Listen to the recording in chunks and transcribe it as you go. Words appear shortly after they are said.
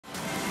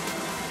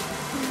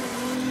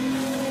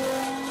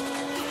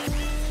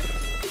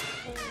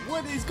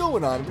is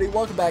going on, everybody?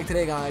 Welcome back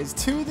today, guys,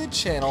 to the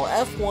channel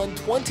F1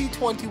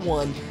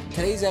 2021.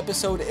 Today's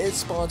episode is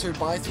sponsored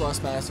by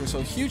Thrustmaster, so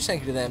huge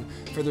thank you to them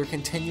for their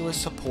continuous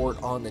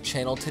support on the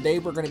channel. Today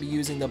we're going to be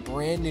using the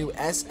brand new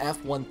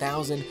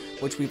SF1000,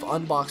 which we've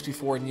unboxed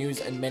before and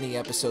used in many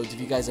episodes.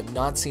 If you guys have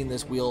not seen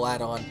this wheel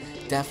add-on,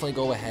 definitely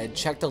go ahead,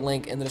 check the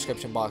link in the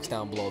description box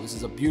down below. This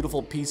is a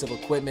beautiful piece of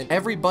equipment.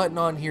 Every button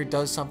on here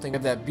does something. We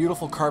have that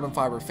beautiful carbon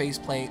fiber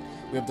faceplate.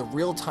 We have the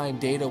real-time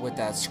data with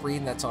that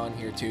screen that's on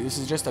here too. This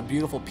is just a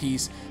beautiful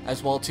piece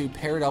as well too,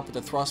 paired up with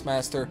the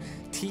Thrustmaster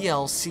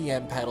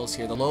TLCM pedals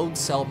here, the load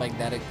cell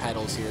magnetic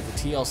pedals here, the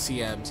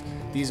TLCMs.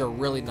 These are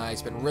really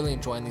nice. Been really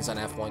enjoying these on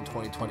F1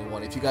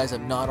 2021. If you guys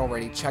have not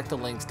already, check the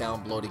links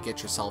down below to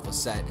get yourself a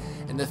set.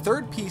 And the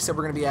third piece that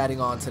we're going to be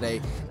adding on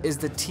today is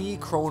the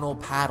Chrono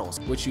Paddles,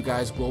 which you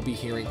guys will be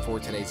hearing for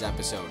today's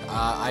episode.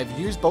 I've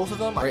used both of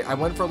them. I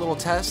went for a little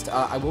test.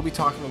 I will be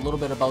talking a little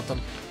bit about them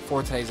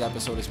for today's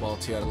episode as well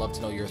too. I'd love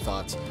to know your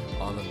thoughts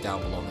on them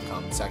down below in the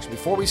comment section.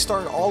 Before we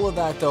start all of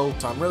that though,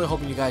 so I'm really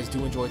hoping you guys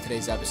do enjoy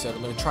today's episode.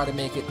 I'm going to try to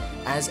make it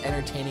as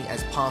entertaining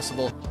as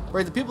possible.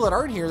 Right, the people that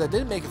aren't here that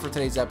didn't make it for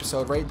today's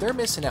episode, right, they're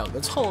missing out.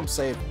 That's all I'm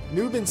saying.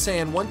 Noob been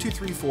saying 1, 2,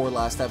 3, 4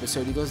 last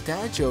episode. He goes,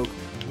 dad joke,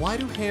 why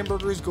do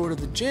hamburgers go to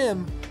the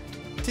gym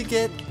to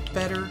get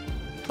better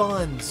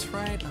buns,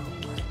 right?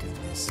 Oh my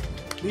goodness.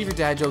 Leave your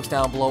dad jokes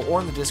down below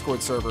or in the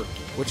Discord server,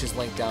 which is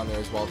linked down there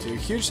as well too.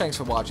 Huge thanks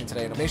for watching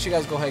today, and make sure you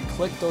guys go ahead and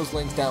click those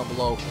links down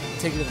below,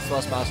 take you to the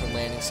Thrustmaster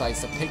landing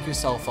sites to pick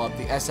yourself up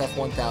the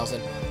SF1000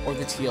 or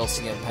the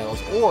TLCM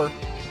pedals or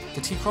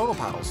the Chrono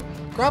Paddles.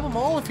 Grab them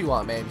all if you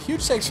want, man.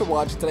 Huge thanks for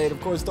watching today, and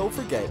of course don't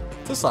forget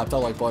to slap that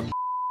like button.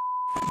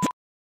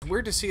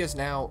 Weird to see us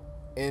now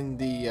in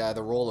the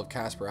role of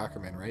Casper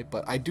Ackerman, right?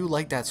 But I do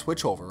like that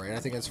switchover, right? I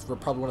think it's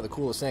probably one of the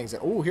coolest things.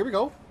 Oh, here we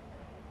go.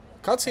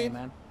 Cutscene. Hey,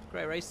 man.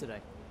 Great race today.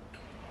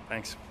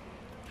 Thanks.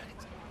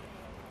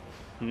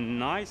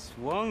 Nice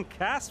one,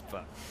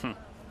 Casper. Can't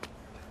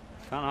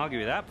argue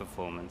with that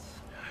performance.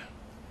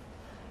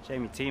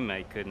 Shame your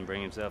teammate couldn't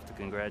bring himself to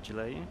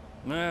congratulate you.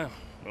 Nah,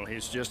 well,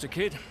 he's just a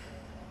kid.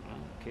 Well,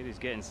 the kid is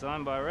getting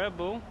signed by Red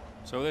Bull.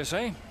 So they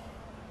say.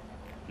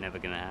 Never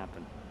gonna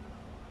happen.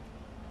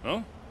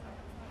 Oh?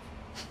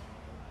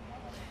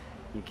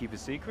 You keep a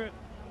secret?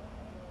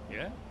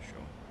 Yeah,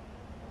 sure.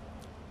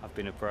 I've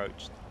been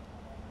approached.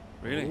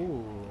 Really?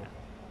 Ooh.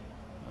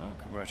 Oh,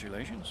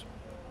 congratulations.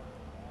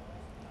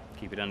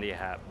 Keep it under your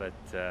hat, but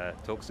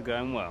talks are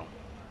going well.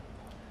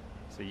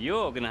 So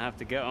you're gonna have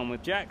to get on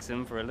with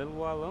Jackson for a little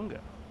while longer.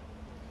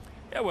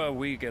 Yeah, well,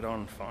 we get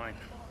on fine.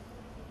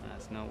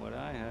 That's not what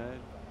I heard.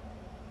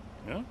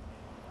 Yeah?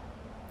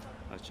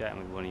 I was chatting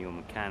with one of your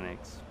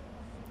mechanics.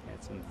 He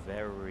had some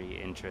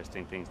very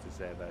interesting things to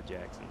say about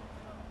Jackson.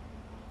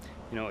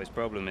 You know what his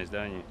problem is,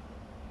 don't you?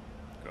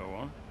 Go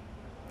on.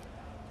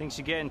 Thinks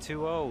you're getting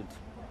too old.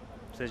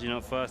 Says you're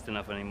not fast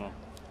enough anymore.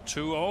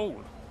 Too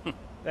old?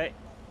 Hey,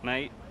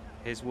 mate,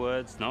 his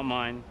words, not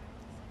mine.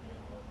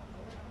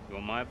 You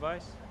want my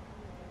advice?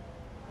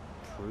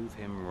 Prove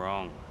him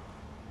wrong.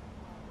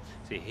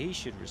 See, he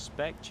should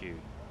respect you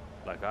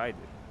like I do.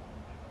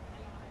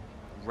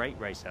 Great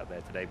race out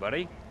there today,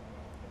 buddy.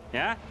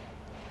 Yeah?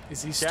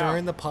 Is he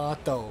stirring the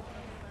pot though?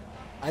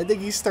 I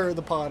think he's stirring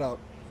the pot up.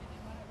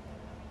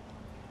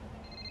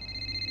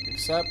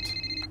 Accept.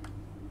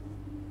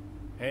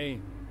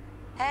 Hey,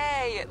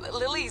 Hey,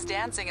 Lily's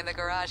dancing in the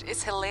garage.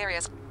 It's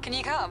hilarious. Can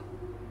you come?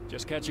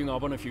 just catching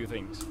up on a few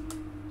things.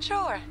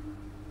 Sure.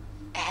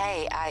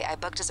 Hey, I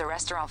booked us a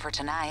restaurant for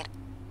tonight.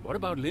 What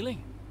about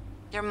Lily?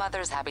 Your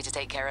mother's happy to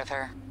take care of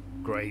her.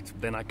 Great,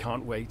 then I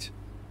can't wait.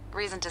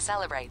 Reason to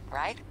celebrate,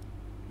 right?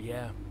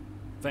 Yeah.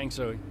 Thanks,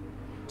 Zoe.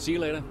 See you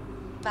later.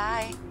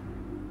 Bye.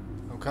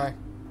 Okay,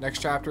 next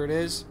chapter it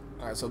is.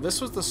 Alright, so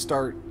this was the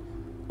start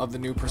of the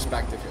new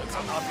perspective here.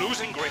 I'm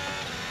losing grip.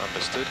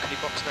 Understood. Can you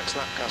box next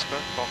lap, Casper?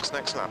 Box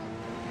next lap.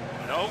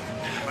 No,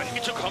 I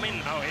need to come in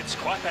now. It's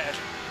quite bad.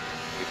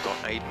 We've got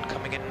Addon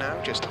coming in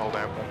now. Just hold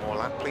out one more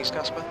lap, please,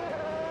 Casper.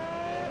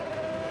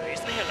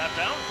 Isn't he a lap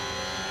down?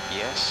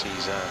 Yes,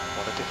 he's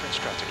on a different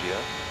strategy,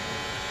 though.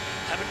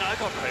 Haven't I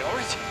got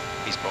priority?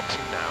 He's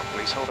boxing now.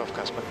 Please hold off,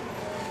 Casper.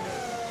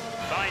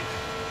 Fine.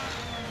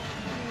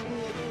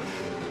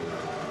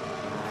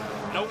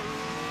 No,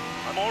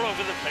 I'm all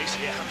over the place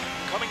here. I'm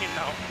coming in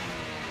now.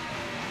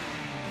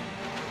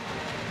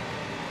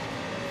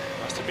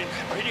 Must have been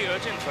pretty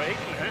urgent for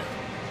Aiden, huh?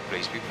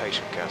 Please be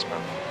patient, Casper. There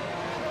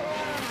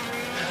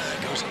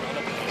goes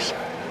another place.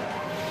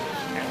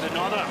 And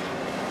another.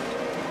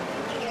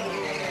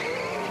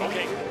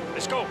 Okay,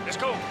 let's go, let's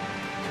go.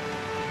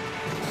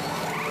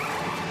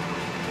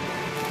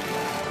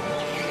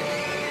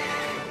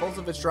 Both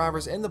of its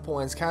drivers in the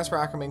points, Casper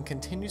Ackerman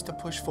continues to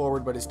push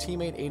forward, but his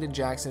teammate Aiden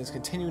Jackson is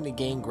continuing to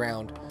gain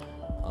ground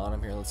on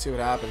him here. Let's see what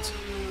happens.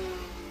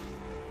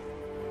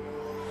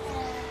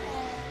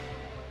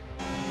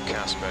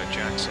 Casper,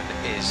 Jackson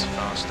is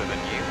faster than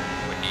you.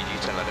 We need you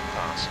to let him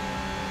pass.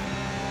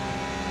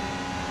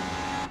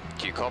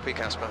 Do you copy,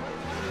 Casper?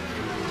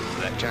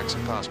 Let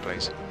Jackson pass,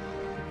 please.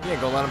 Yeah,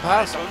 go let him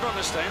pass. I don't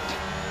understand.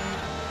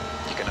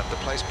 You can have the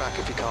place back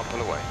if you can't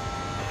pull away.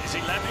 Is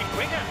he landing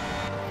quicker?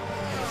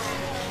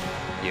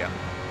 Yeah.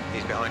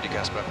 He's behind you,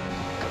 Casper.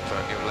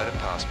 Confirm you'll let him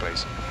pass,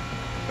 please.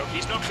 Look,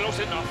 he's not close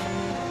enough.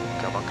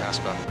 Come on,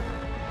 Casper.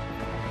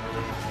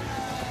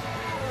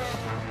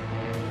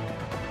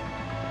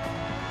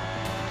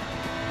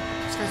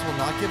 These guys will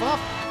not give up.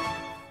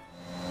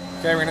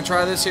 Okay, we're gonna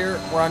try this here.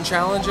 We're on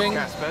challenging.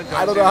 Casper,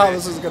 I don't know how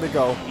this is gonna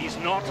go. He's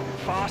not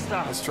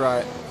faster. Let's try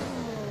it.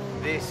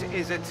 This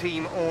is a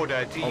team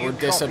order. Do Oh, you we're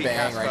copy, disobeying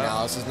Casper? right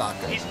now. This is not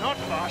good. He's not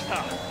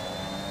faster.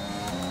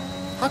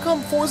 How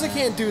come Forza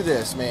can't do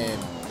this, man?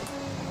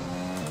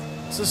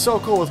 This is so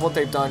cool with what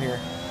they've done here.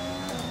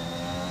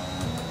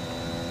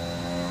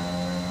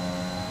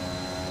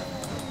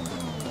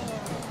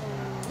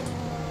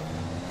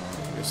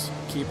 Just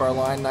keep our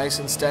line nice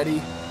and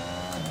steady.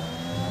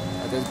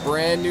 At this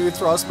brand new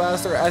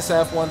Thrustmaster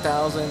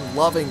SF1000.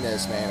 Loving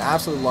this, man.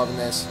 Absolutely loving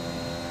this.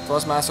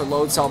 Thrustmaster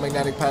load cell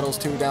magnetic pedals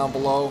too down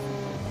below.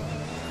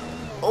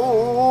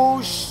 Oh,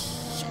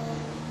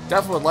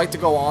 definitely would like to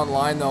go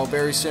online though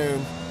very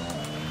soon.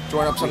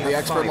 Join up some of the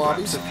expert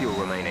lobbies. Of fuel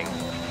remaining.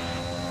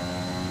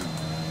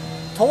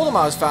 Told them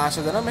I was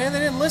faster than them, man. They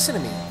didn't listen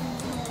to me.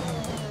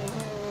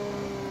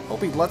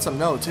 Hope he lets them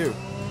know too.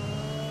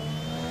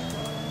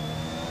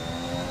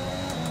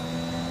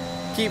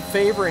 Keep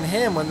favoring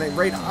him when they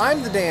rate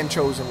I'm the damn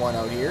chosen one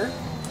out here.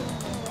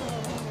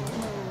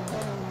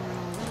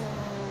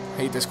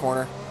 Hate this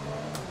corner.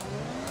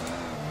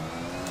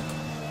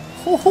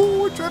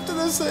 Oh, drifting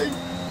this thing.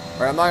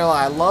 Alright, I'm not gonna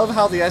lie. I love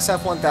how the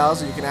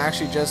SF1000 you can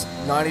actually just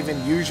not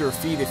even use your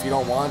feet if you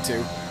don't want to.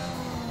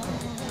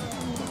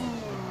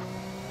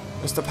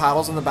 Just the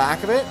paddles on the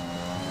back of it.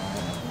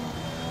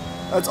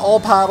 That's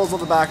all paddles on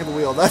the back of the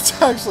wheel. That's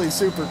actually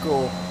super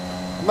cool.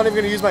 I'm not even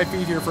gonna use my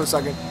feet here for a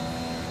second.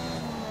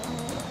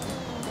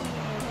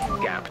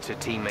 Gap to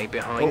teammate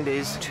behind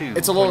is 2.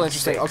 It's a little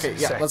interesting. Okay,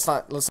 yeah, let's.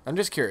 I'm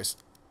just curious.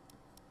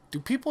 Do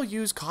people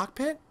use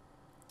cockpit?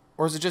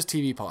 Or is it just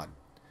TV pod?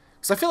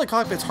 Because I feel like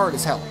cockpit's hard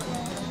as hell.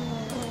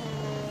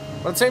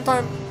 But at the same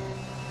time,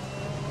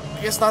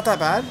 I guess not that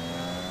bad.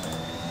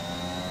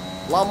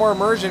 A lot more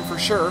immersion for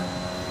sure.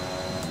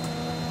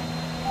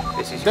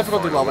 This is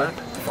Difficulty your level.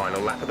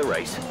 Final lap of the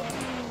race.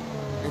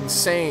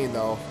 Insane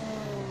though.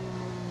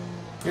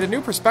 Get a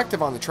new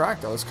perspective on the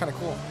track though. It's kind of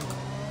cool.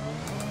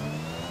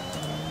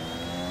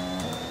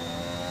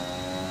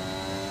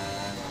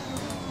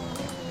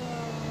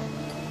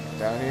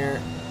 Down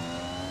here.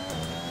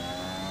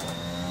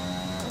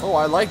 Oh,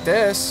 I like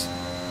this.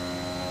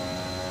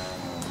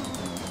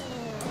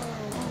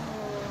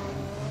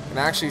 Can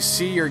actually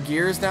see your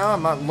gears now.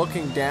 I'm not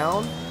looking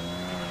down.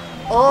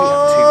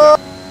 Oh,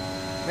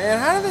 man,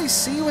 how do they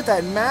see with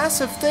that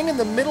massive thing in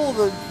the middle of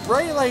the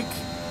right? Like,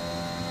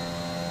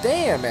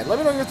 damn, man. Let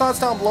me know your thoughts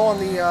down below on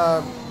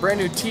the brand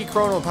new T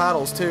Chrono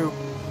Paddles too.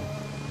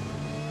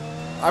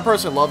 I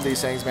personally love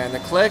these things, man. The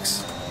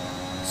clicks,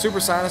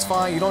 super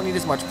satisfying. You don't need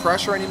as much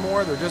pressure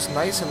anymore. They're just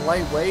nice and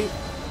lightweight.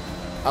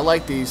 I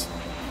like these.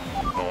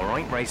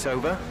 Alright, race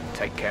over.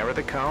 Take care of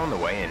the car on the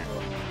way in.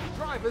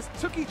 Drivers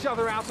took each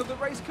other out of the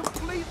race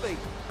completely.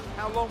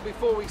 How long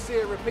before we see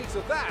a repeat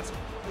of that?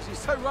 As you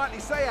so rightly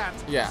say,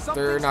 Ant. Yeah,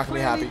 they're not going to be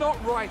happy.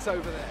 Not right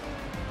over there.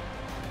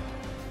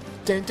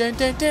 Dun, dun,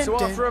 dun, dun, So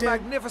after a dun.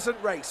 magnificent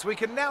race, we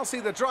can now see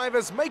the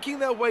drivers making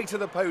their way to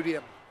the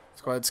podium.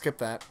 Let's go ahead and skip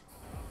that.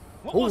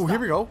 was Oh, here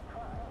that? we go.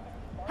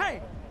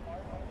 Hey!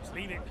 Just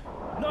leave it.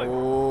 No.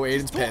 Oh,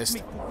 Aiden's Just talk to pissed. me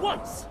for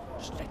once.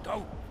 Just let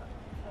go.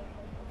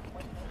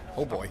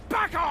 Oh boy.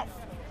 Back off!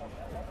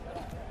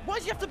 Why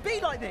do you have to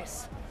be like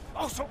this?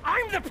 Oh, so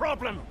I'm the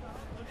problem!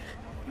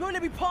 You won't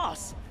let me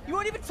pass. You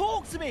won't even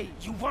talk to me.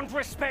 You want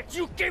respect,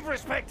 you give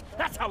respect.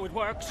 That's how it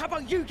works. How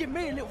about you give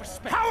me a little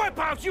respect? How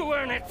about you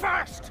earn it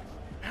first?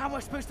 How am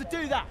I supposed to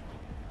do that?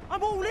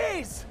 I'm all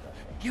ears.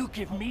 You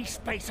give me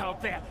space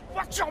out there.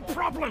 What's your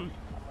problem?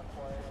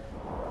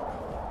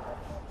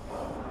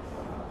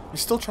 You're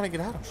still trying to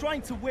get at him.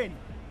 Trying to win.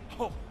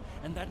 Oh,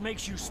 and that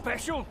makes you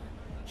special?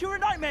 You're a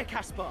nightmare,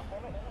 Casper.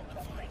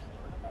 Fine.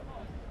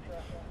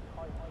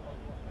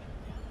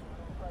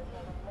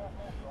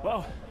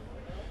 Well,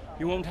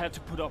 you won't have to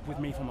put up with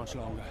me for much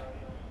longer.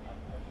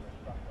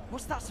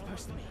 What's that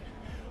supposed to mean?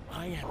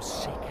 I am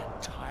sick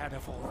and tired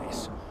of all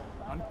this.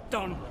 I'm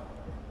done.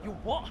 You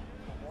what?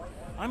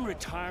 I'm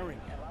retiring.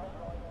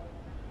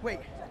 Wait.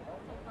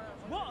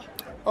 What?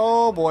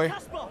 Oh boy.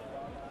 Casper!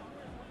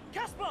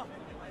 Casper!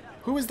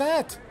 Who is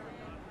that?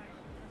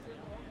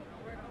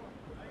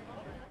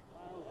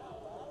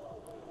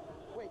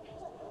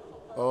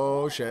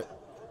 Oh shit.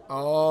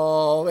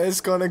 Oh,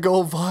 it's gonna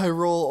go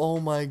viral. Oh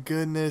my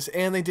goodness.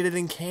 And they did it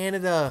in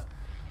Canada.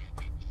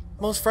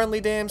 Most friendly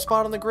damn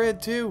spot on the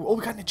grid too. Oh,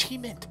 we got an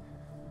achievement.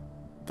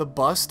 The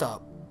bus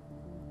stop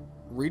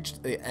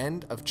reached the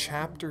end of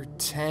chapter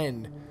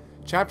 10.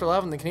 Chapter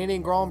 11, the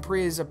Canadian Grand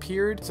Prix has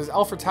appeared. It says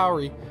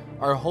AlphaTauri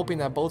are hoping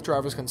that both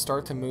drivers can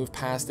start to move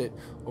past it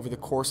over the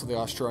course of the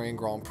Australian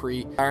Grand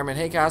Prix. Ironman,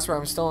 hey Casper,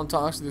 I'm still in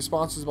talks with your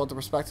sponsors about the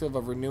perspective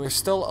of renewing. They're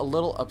still a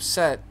little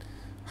upset.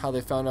 how they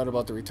found out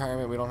about the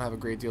retirement. We don't have a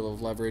great deal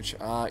of leverage.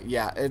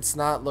 Yeah, it's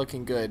not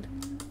looking good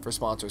for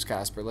sponsors,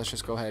 Casper. Let's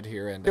just go ahead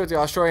here and see what the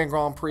Australian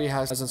Grand Prix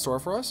has in store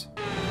for us.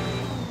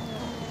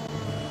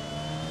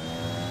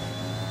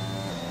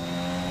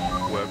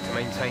 Work to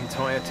maintain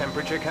tyre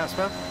temperature,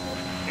 Casper?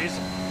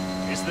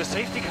 Is the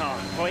safety car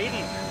for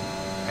Addon?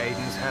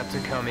 Addon's had to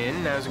come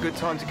in. Now's a good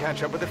time to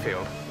catch up with the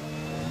field.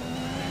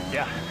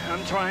 Yeah,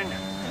 I'm trying.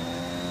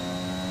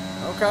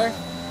 Okay.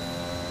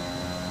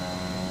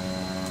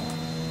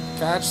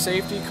 Catch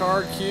safety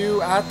car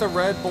Q at the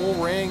Red Bull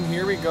Ring.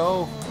 Here we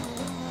go.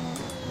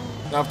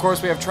 Now, of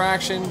course, we have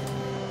traction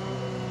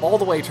all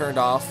the way turned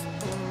off.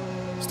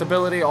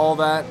 Stability, all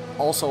that,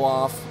 also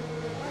off.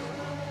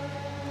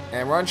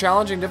 And we're on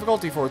challenging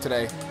difficulty for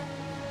today.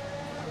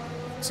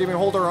 See if we can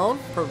hold our own.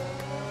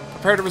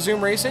 Prepare to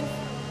resume racing.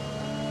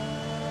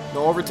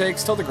 No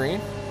overtakes till the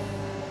green.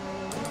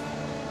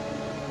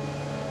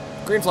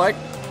 Green flag.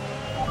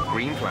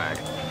 Green flag.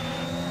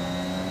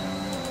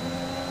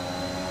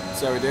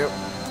 That's how we do.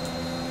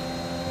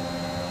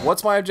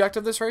 What's my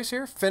objective this race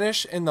here?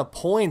 Finish in the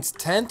points,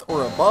 10th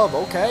or above.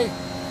 Okay.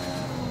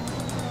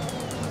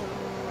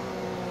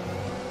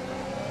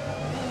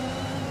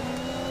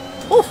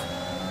 Whew.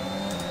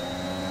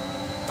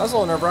 That's a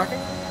little nerve-wracking.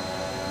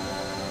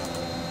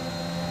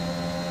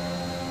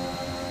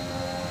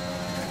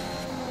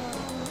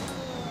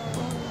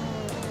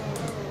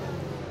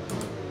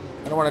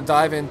 I don't want to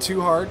dive in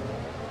too hard.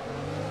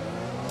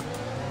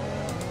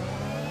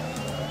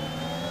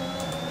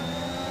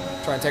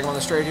 Try and take him on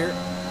the straight here.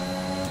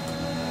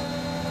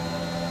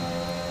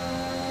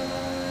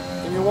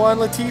 Give me one,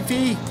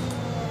 Latifi.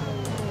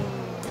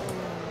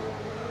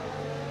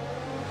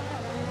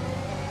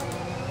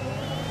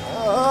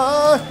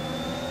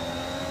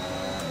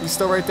 He's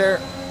still right there.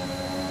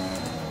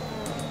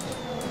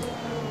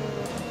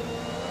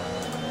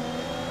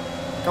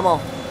 Come on.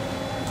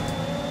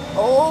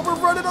 Oh, we're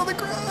running on the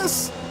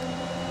grass.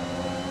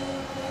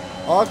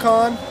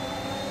 Ocon.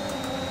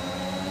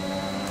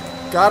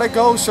 Gotta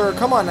go, sir.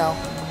 Come on now.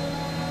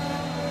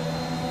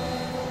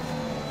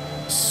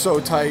 So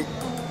tight.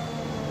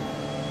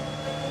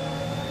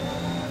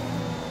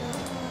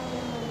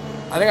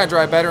 I think I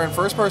drive better in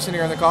first person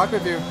here in the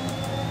cockpit view.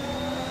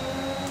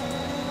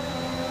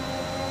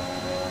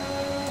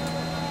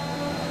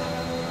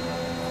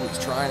 Oh, he's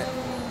trying it.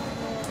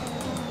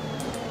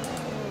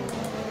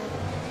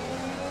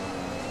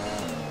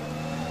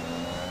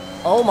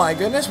 Oh my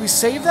goodness, we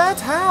saved that?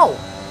 How?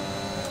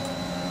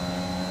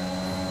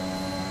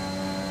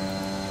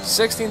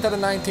 16th out of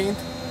 19th.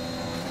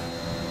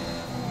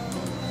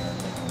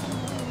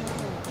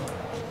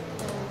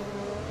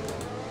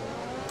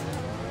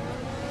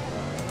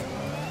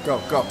 Go,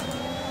 go.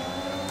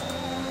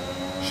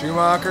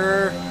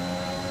 Schumacher.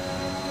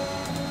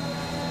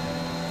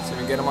 See if we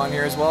can get him on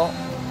here as well.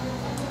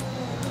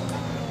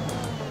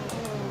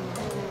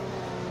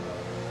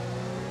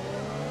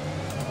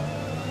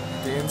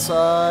 The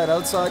inside,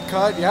 outside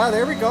cut. Yeah,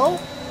 there we go.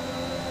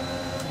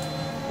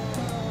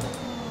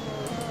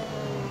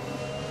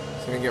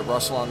 So we can get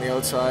Russell on the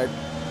outside.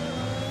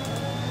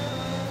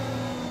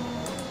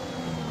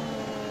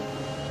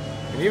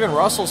 And even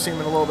Russell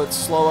seeming a little bit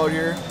slow out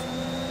here.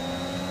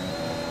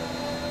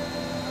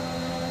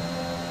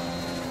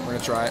 We're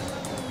gonna try it.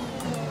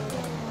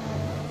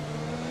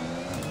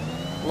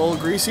 A little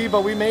greasy,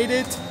 but we made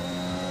it.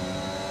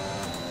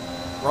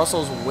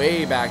 Russell's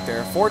way back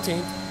there.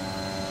 14th.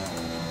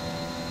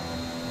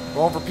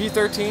 Going for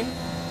P13.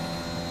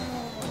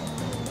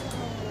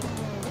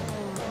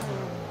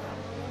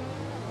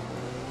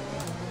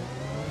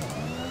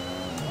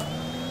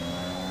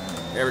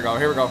 Here we go,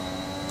 here we go.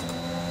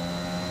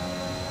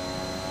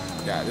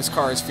 Yeah, this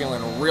car is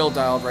feeling real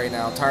dialed right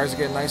now. Tires are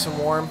getting nice and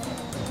warm.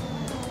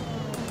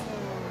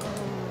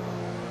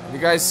 If you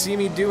guys see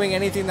me doing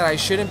anything that I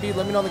shouldn't be,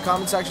 let me know in the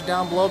comment section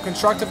down below.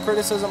 Constructive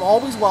criticism,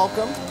 always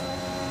welcome.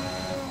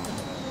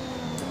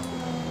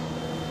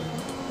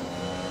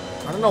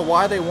 I don't know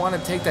why they want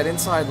to take that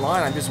inside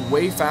line. I'm just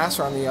way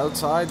faster on the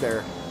outside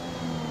there.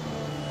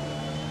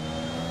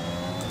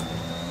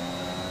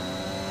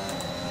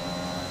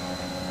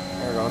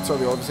 There we go. Let's throw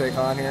the overtake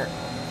on here.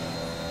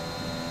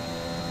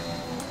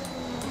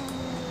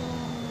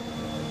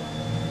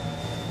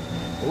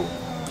 Ooh.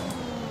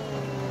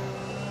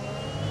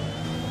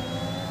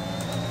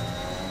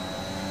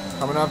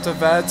 Coming up to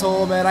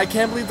Vettel, man. I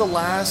can't believe the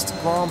last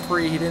Grand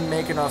Prix he didn't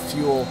make enough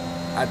fuel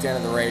at the end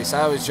of the race.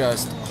 That was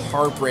just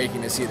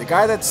heartbreaking to see. The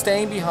guy that's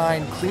staying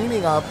behind,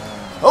 cleaning up.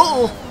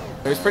 Oh!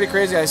 It was pretty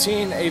crazy. I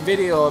seen a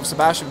video of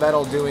Sebastian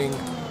Vettel doing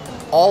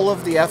all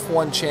of the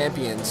F1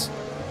 champions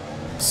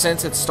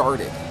since it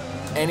started.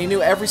 And he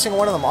knew every single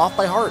one of them off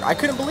by heart. I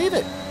couldn't believe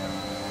it.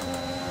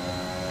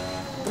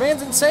 The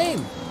man's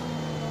insane.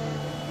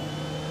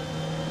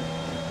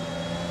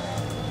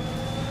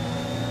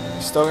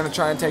 Still going to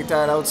try and take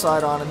that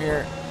outside on him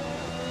here.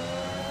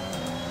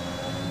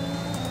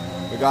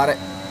 We got it.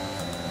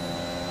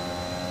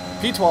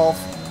 P12.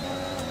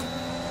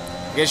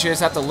 I guess you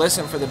just have to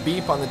listen for the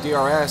beep on the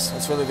DRS.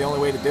 That's really the only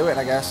way to do it,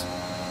 I guess.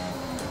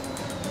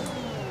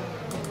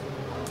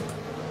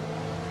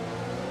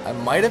 I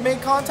might have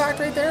made contact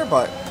right there,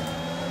 but...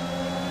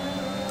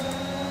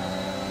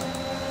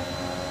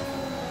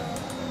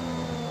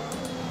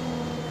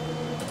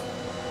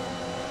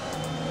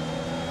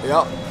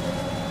 Yep.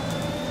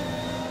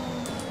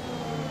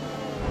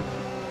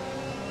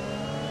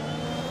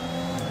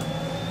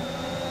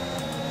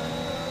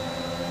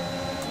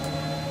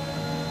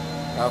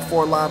 Got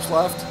 4 laps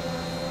left.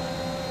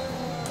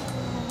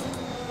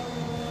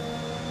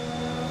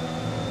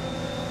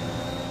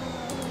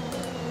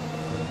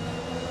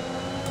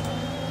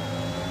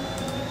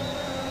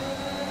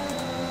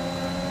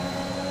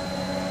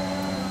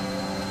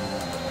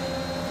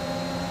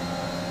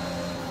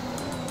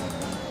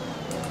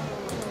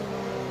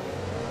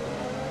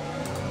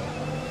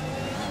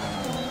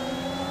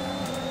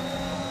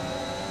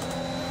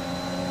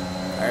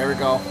 There we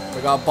go.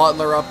 We got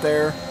Butler up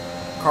there,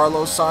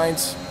 Carlos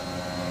Sainz,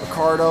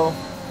 Ricardo.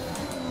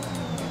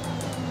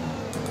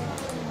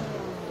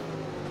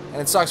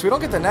 And it sucks. We don't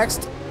get the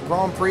next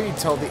Grand Prix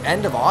till the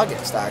end of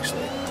August,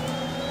 actually.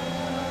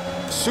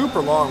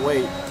 Super long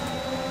wait.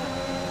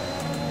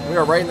 We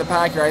are right in the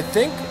pack here. I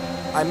think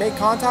I made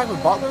contact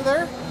with Butler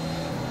there.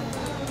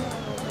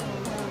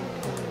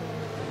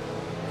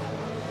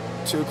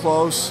 Too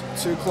close.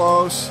 Too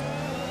close. Get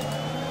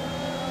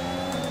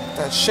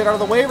that shit out of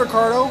the way,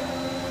 Ricardo.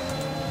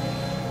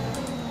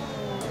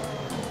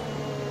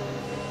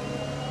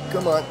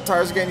 Come on,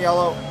 tires are getting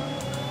yellow.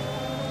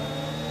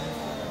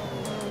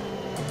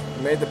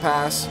 Made the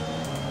pass.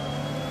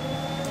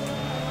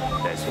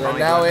 We're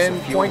now in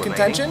point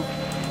contention.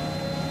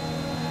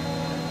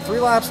 3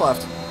 laps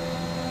left.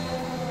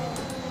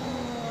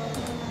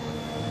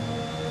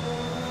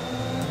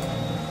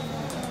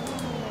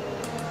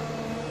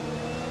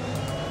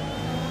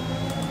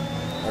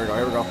 There we go,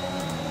 here we go.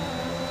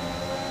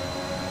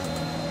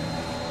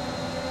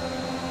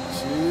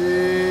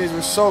 Jeez,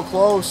 we're so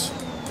close.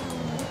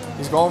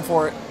 He's going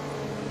for it.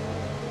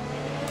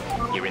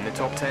 You're in the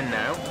top 10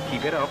 now.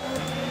 Keep it up.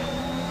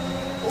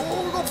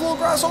 Oh, we're going full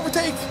grass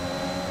overtake.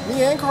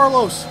 Me and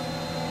Carlos.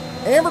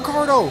 And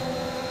Ricardo.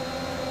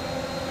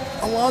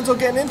 Alonso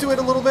getting into it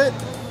a little bit.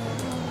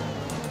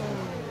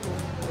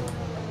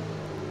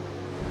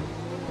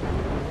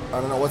 I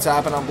don't know what's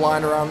happened. I'm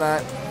blind around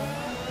that.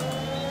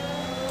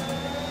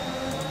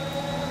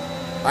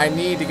 I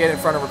need to get in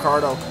front of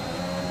Ricardo.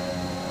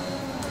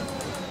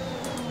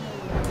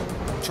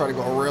 Try to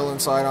go real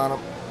inside on him.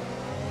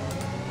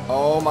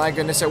 Oh my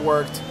goodness, it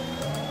worked.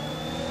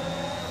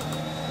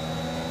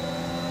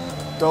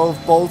 Dove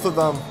both of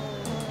them.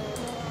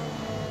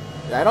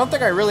 Yeah, I don't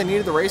think I really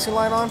needed the racing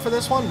line on for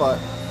this one, but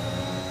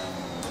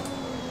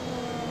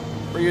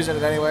we're using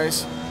it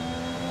anyways.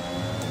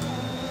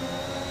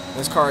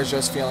 This car is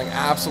just feeling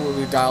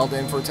absolutely dialed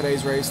in for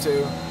today's race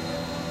too.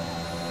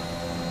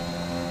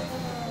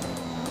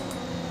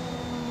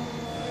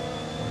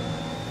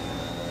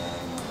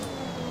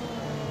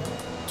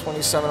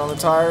 .27 on the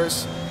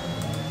tires.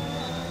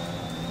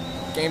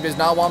 Game does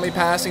not want me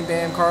passing,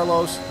 damn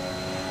Carlos.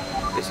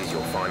 This is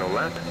your final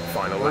lap.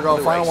 Final Here lap. we go, of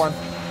the final race. one.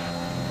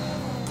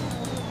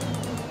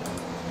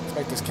 Let's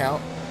make this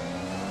count.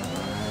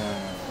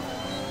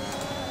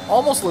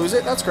 Almost lose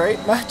it, that's great.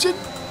 Imagine.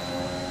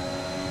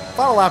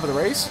 Final lap of the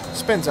race.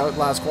 Spins out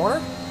last corner.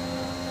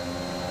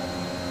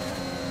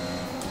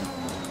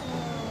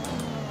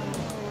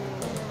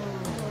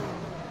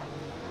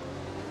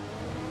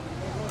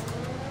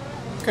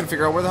 Couldn't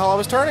figure out where the hell I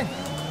was turning.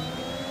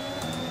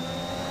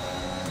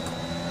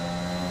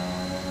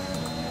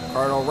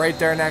 Cardinal right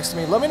there next to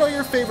me. Let me know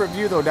your favorite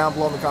view though down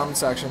below in the comment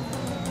section.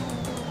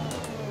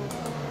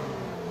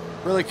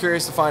 Really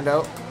curious to find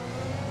out.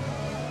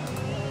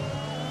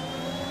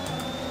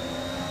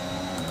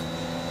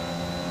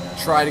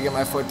 Try to get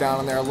my foot down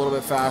in there a little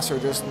bit faster,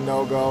 just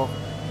no go.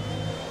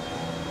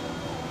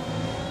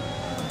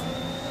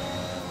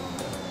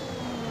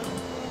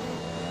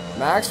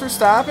 Max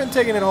Verstappen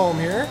taking it home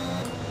here.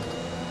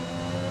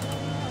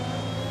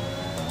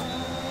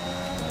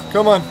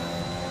 Come on.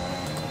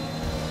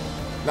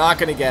 Not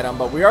going to get him,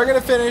 but we are going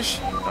to finish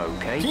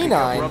Okay, P9. pick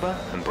up rubber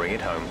and bring it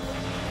home.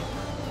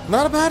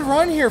 Not a bad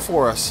run here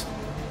for us.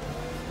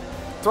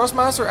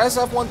 Thrustmaster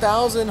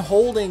SF1000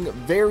 holding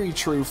very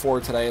true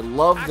for today.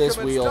 Love this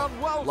wheel.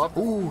 Love,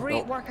 ooh,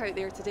 Great work out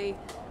there today.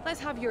 Let's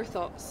have your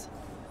thoughts.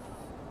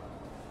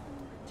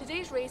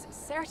 Today's race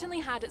certainly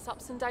had its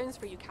ups and downs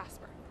for you,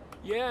 Casper.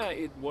 Yeah,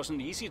 it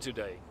wasn't easy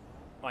today.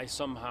 I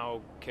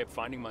somehow kept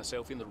finding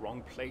myself in the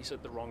wrong place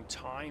at the wrong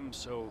time,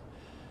 so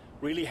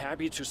really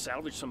happy to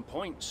salvage some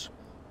points.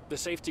 The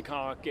safety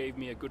car gave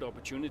me a good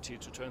opportunity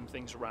to turn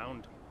things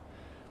around.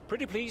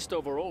 Pretty pleased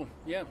overall,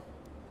 yeah.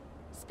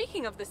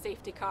 Speaking of the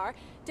safety car,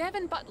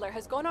 Devin Butler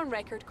has gone on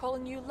record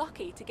calling you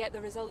lucky to get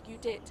the result you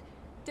did.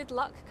 Did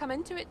luck come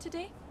into it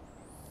today?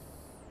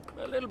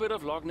 A little bit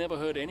of luck never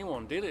hurt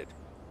anyone, did it?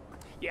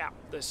 Yeah,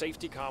 the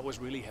safety car was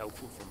really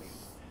helpful for me.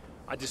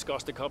 I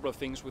discussed a couple of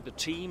things with the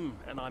team,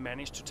 and I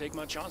managed to take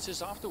my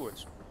chances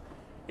afterwards.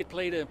 It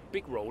played a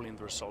big role in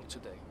the result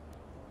today.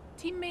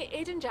 Teammate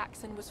Addon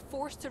Jackson was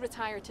forced to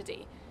retire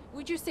today.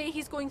 Would you say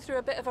he's going through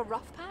a bit of a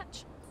rough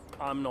patch?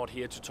 I'm not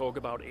here to talk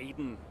about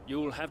Addon.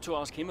 You'll have to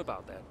ask him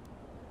about that.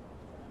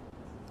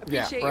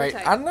 Yeah, Appreciate right.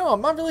 your time. I don't know.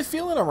 I'm not really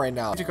feeling him right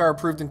now. Safety car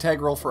proved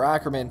integral for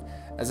Ackerman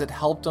as it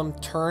helped him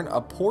turn a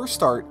poor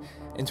start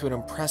into an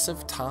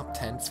impressive top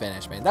 10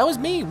 finish, man. That was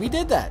me. We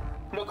did that.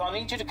 Look, I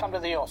need you to come to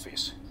the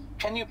office.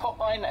 Can you pop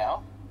by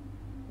now?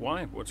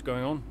 Why? What's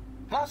going on?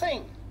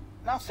 Nothing.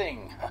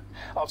 Nothing.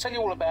 I'll tell you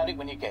all about it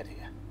when you get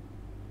here.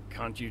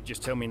 Can't you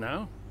just tell me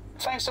now?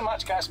 Thanks so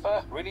much,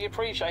 Casper. Really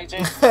appreciate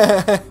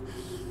it.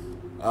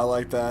 I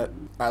like that. All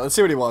right, let's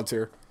see what he wants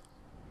here.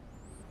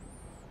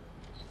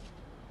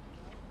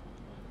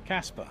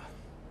 Casper,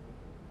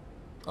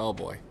 Oh,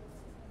 boy.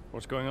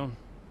 What's going on?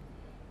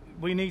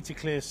 we need to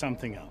clear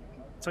something up.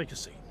 Take a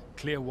seat.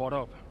 Clear what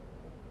up?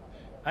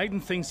 Addon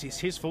thinks it's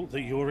his fault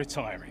that you're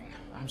retiring.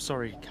 I'm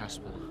sorry,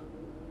 Casper.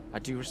 I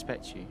do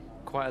respect you.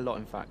 Quite a lot,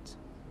 in fact.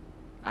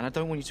 And I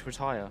don't want you to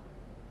retire.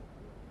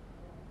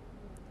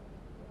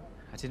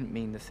 I didn't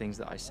mean the things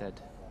that I said.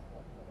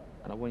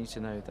 And I want you to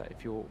know that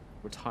if you're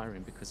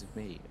retiring because of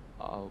me,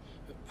 I'll...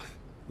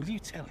 Will you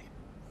tell him?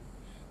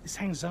 This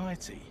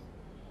anxiety,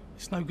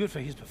 it's no good for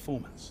his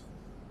performance.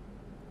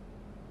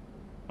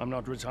 I'm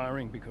not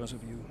retiring because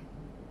of you.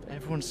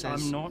 Everyone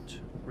says... I'm not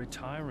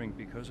retiring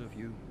because of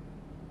you.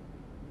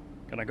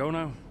 Can I go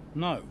now?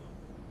 No.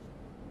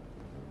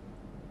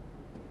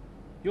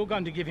 You're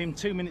going to give him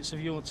 2 minutes of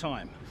your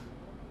time.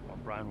 Well,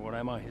 Brian, what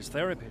am I? His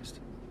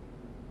therapist?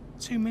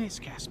 2 minutes,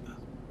 Casper.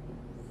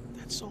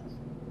 That's all.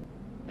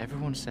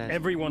 Everyone says...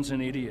 Everyone's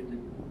an idiot.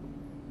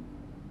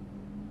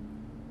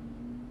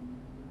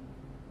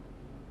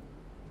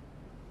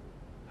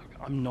 Look,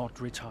 I'm not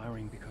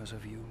retiring because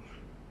of you.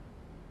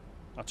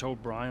 I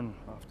told Brian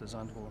after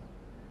Zandvoort.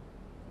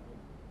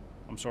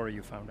 I'm sorry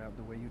you found out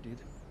the way you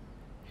did.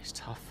 It's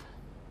tough.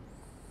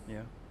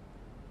 Yeah,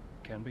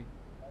 can be.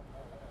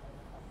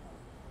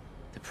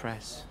 The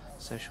press,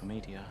 social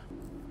media.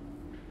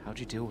 How'd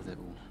you deal with it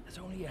all? There's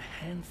only a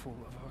handful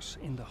of us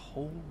in the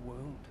whole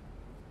world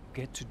who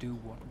get to do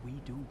what we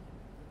do.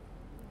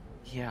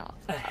 Yeah.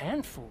 A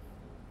handful.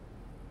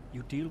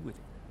 You deal with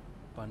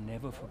it by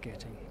never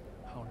forgetting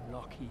how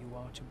lucky you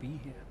are to be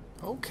here.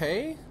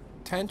 Okay.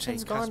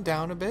 Tension's Hey, gone Casper.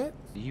 down a bit.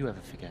 Do you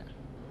ever forget?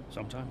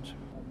 Sometimes.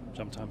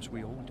 Sometimes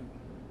we all do.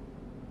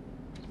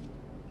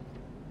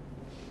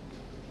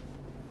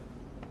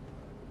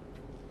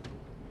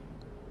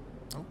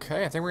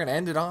 Okay, I think we're going to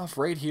end it off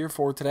right here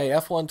for today.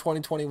 F1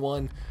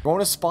 2021. Going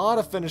to Spa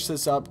to finish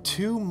this up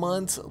 2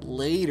 months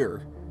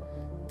later.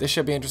 This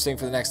should be interesting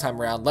for the next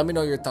time around. Let me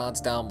know your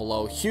thoughts down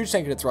below. Huge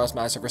thank you to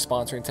Thrustmaster for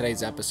sponsoring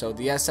today's episode.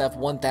 The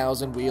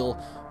SF1000 wheel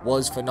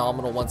was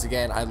phenomenal once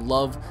again. I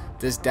love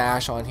this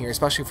dash on here,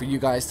 especially for you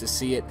guys to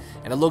see it.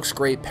 And it looks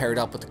great paired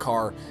up with the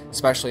car,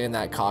 especially in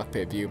that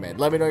cockpit view, man.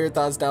 Let me know your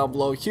thoughts down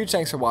below. Huge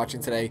thanks for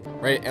watching today.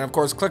 Right, and of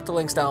course, click the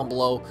links down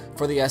below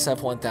for the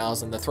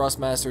SF1000, the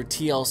Thrustmaster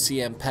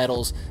TLCM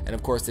pedals, and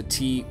of course the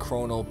T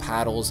Chrono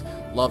Paddles.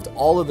 Loved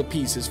all of the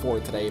pieces for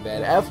it today,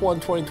 man. F1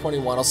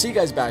 2021. I'll see you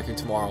guys back here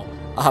tomorrow.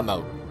 I'm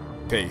out.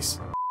 Peace.